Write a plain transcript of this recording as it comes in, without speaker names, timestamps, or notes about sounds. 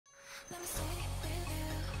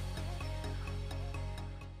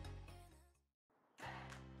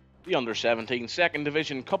The Under-17 Second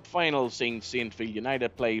Division Cup final seen Saintfield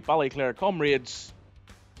United play Ballyclare Comrades.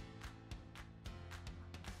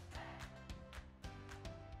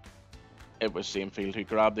 It was Saintfield who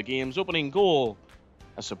grabbed the game's opening goal.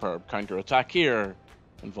 A superb counter-attack here,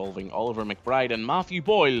 involving Oliver McBride and Matthew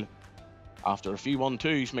Boyle. After a few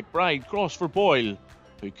 1-2s, McBride crossed for Boyle,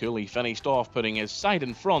 who coolly finished off putting his side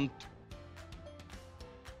in front.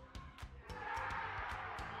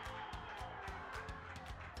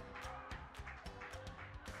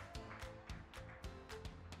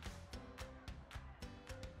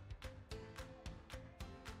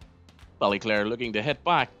 Ballyclare looking to hit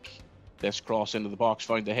back. This cross into the box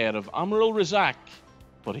found the head of Amaril Razak,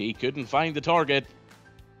 but he couldn't find the target.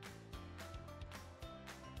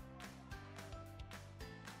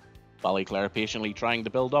 Ballyclare patiently trying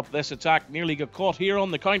to build up this attack, nearly got caught here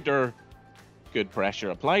on the counter. Good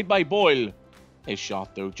pressure applied by Boyle. His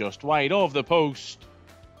shot though just wide of the post.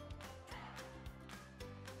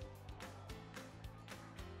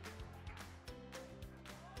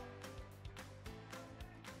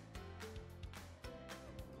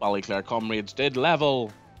 Ballyclare Comrades did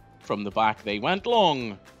level. From the back they went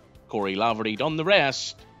long. Corey Laverty done the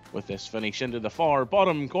rest, with this finish into the far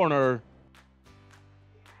bottom corner.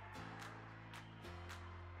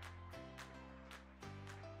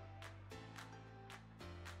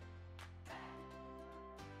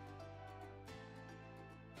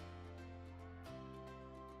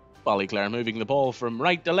 Ballyclare moving the ball from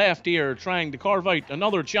right to left here, trying to carve out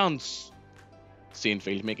another chance.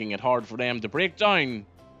 Saintfield making it hard for them to break down,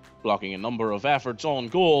 blocking a number of efforts on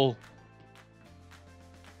goal.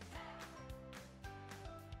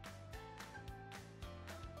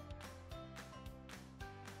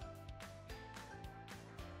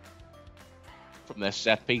 From this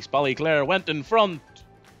set piece, Ballyclare went in front,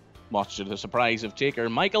 much to the surprise of taker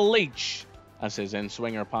Michael Leach, as his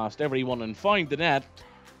in-swinger passed everyone and found the net.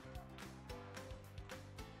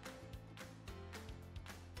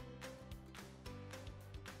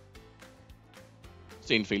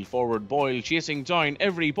 Saintfield forward Boyle chasing down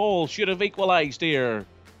every ball, should have equalised here,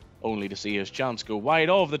 only to see his chance go wide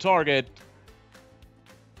of the target.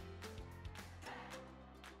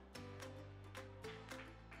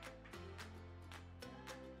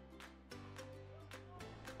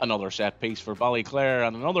 Another set piece for Ballyclare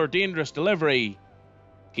and another dangerous delivery.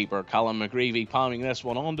 Keeper Callum McGreevy palming this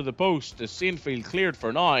one onto the post as Saintfield cleared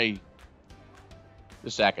for now.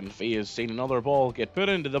 The second phase seen another ball get put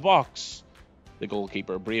into the box. The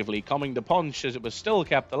goalkeeper bravely coming to punch as it was still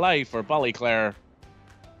kept alive for Ballyclare.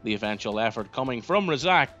 The eventual effort coming from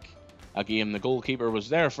Razak. Again, the goalkeeper was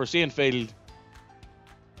there for Saintfield.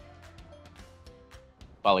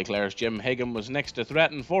 Ballyclare's Jim Higham was next to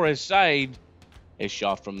threaten for his side. His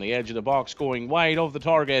shot from the edge of the box going wide of the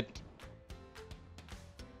target.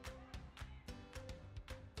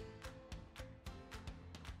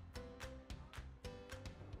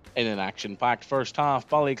 In an action-packed first half,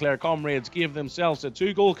 Ballyclare Comrades gave themselves a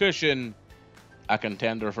 2-goal cushion. A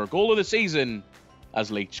contender for goal of the season,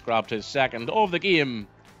 as Leach grabbed his second of the game,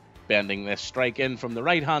 bending this strike in from the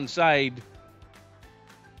right-hand side.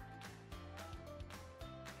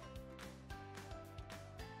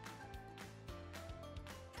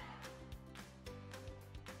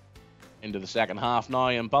 Into the second half now,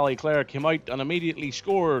 and Ballyclare came out and immediately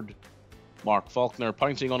scored. Mark Faulkner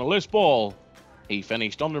pouncing on a loose ball. He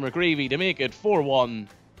finished under McGreevy to make it 4-1.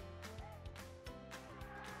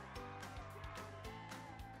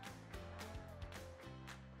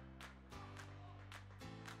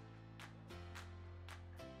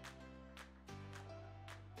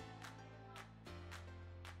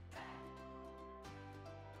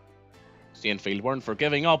 Saintfield weren't for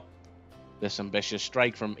giving up. This ambitious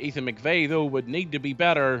strike from Ethan McVeigh, though, would need to be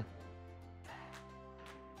better.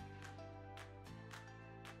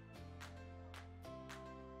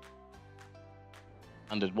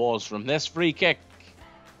 And it was from this free kick.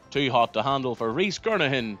 Too hot to handle for Rhys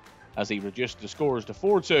Kernahan as he reduced the scores to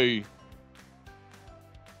 4-2.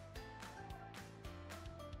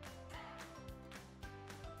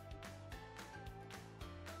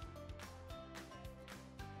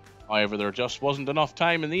 However, there just wasn't enough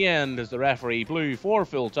time in the end as the referee blew for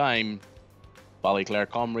full time. Ballyclare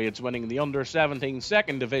Comrades winning the Under-17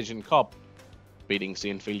 Second Division Cup, beating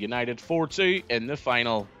Saintfield United 4-2 in the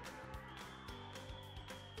final.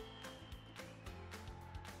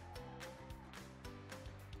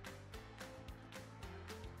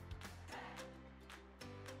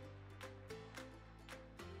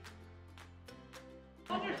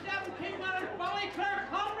 Under-17 winners, Ballyclare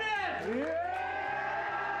Comrades! Yeah!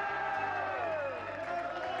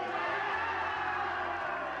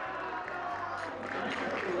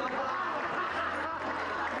 Come on.